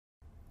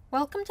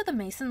Welcome to the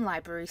Mason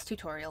Libraries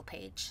tutorial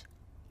page.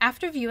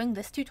 After viewing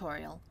this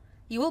tutorial,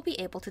 you will be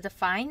able to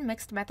define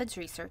mixed methods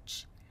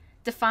research,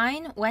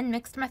 define when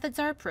mixed methods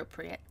are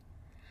appropriate,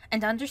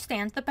 and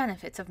understand the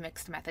benefits of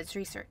mixed methods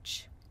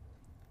research.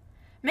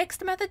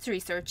 Mixed methods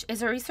research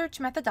is a research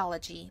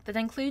methodology that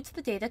includes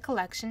the data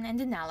collection and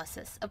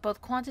analysis of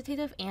both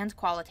quantitative and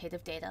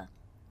qualitative data.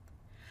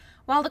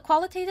 While the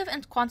qualitative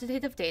and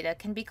quantitative data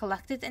can be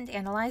collected and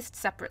analyzed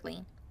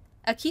separately,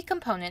 a key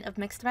component of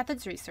mixed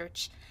methods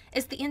research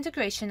is the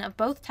integration of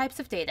both types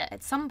of data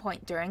at some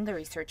point during the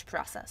research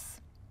process.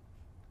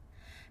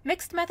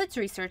 Mixed methods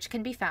research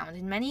can be found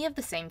in many of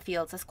the same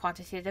fields as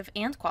quantitative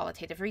and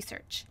qualitative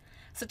research,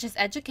 such as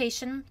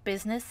education,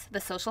 business,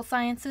 the social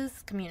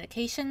sciences,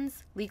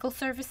 communications, legal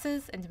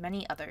services, and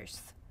many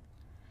others.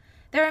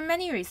 There are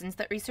many reasons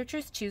that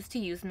researchers choose to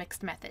use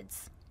mixed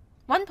methods.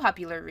 One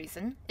popular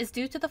reason is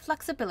due to the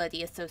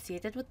flexibility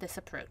associated with this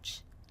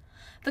approach.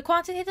 The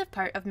quantitative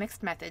part of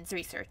mixed methods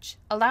research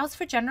allows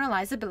for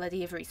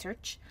generalizability of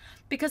research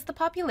because the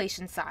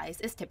population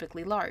size is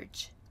typically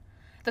large.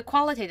 The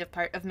qualitative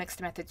part of mixed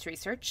methods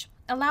research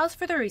allows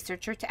for the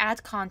researcher to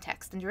add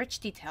context and rich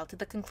detail to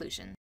the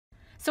conclusion.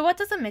 So what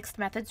does a mixed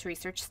methods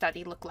research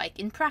study look like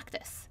in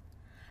practice?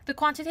 The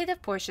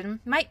quantitative portion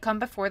might come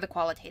before the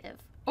qualitative,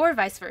 or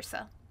vice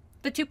versa.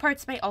 The two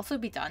parts may also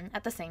be done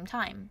at the same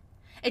time.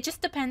 It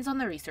just depends on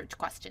the research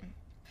question.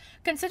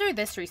 Consider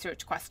this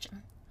research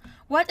question.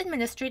 What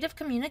administrative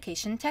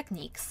communication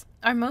techniques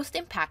are most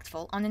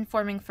impactful on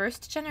informing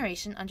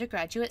first-generation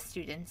undergraduate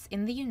students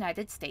in the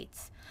United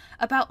States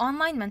about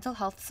online mental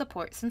health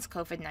support since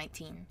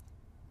COVID-19?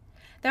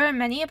 There are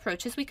many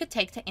approaches we could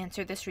take to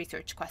answer this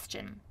research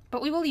question,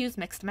 but we will use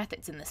mixed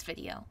methods in this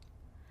video.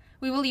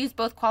 We will use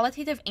both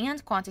qualitative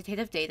and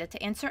quantitative data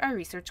to answer our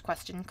research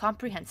question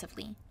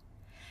comprehensively.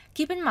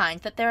 Keep in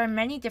mind that there are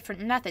many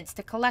different methods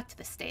to collect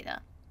this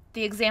data.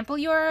 The example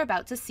you are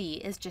about to see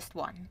is just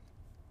one.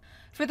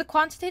 For the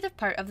quantitative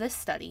part of this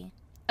study,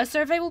 a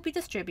survey will be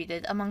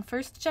distributed among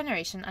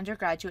first-generation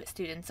undergraduate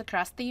students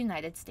across the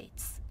United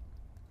States.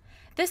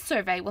 This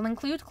survey will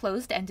include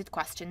closed-ended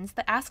questions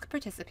that ask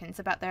participants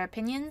about their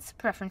opinions,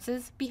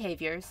 preferences,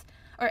 behaviors,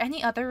 or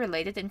any other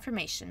related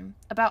information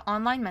about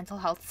online mental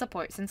health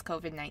support since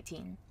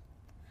COVID-19.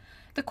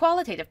 The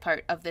qualitative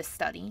part of this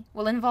study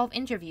will involve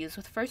interviews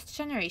with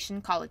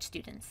first-generation college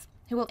students,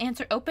 who will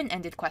answer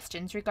open-ended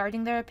questions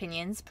regarding their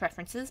opinions,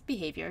 preferences,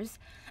 behaviors,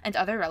 and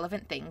other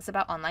relevant things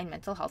about online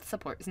mental health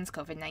support since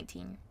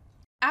COVID-19.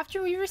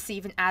 After we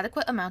receive an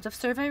adequate amount of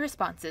survey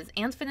responses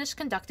and finish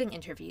conducting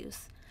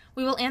interviews,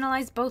 we will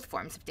analyze both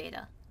forms of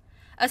data.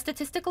 A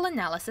statistical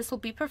analysis will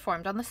be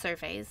performed on the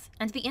surveys,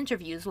 and the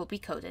interviews will be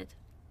coded.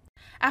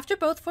 After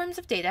both forms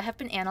of data have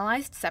been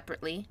analyzed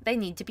separately, they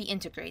need to be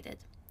integrated.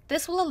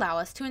 This will allow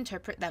us to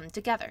interpret them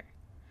together.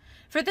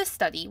 For this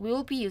study, we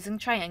will be using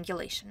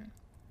triangulation.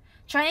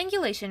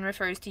 Triangulation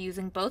refers to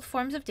using both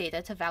forms of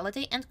data to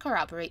validate and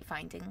corroborate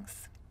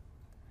findings.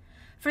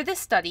 For this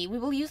study, we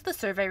will use the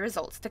survey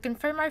results to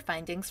confirm our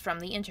findings from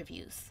the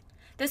interviews.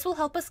 This will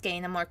help us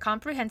gain a more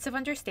comprehensive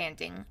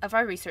understanding of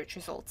our research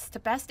results to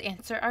best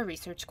answer our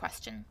research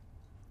question.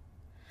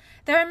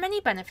 There are many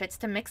benefits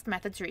to mixed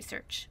methods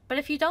research, but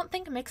if you don't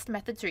think mixed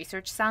methods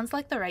research sounds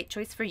like the right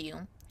choice for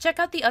you, check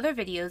out the other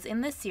videos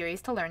in this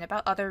series to learn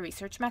about other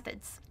research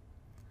methods.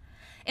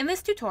 In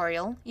this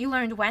tutorial, you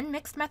learned when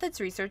mixed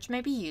methods research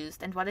may be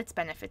used and what its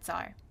benefits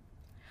are.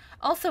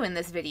 Also in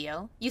this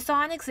video, you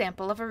saw an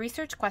example of a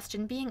research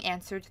question being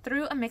answered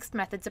through a mixed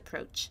methods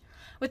approach,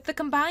 with the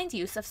combined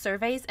use of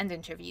surveys and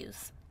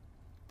interviews.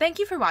 Thank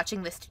you for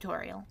watching this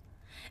tutorial.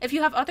 If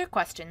you have other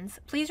questions,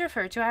 please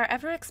refer to our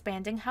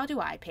ever-expanding How Do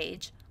I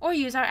page, or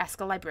use our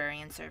Ask a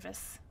Librarian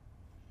service.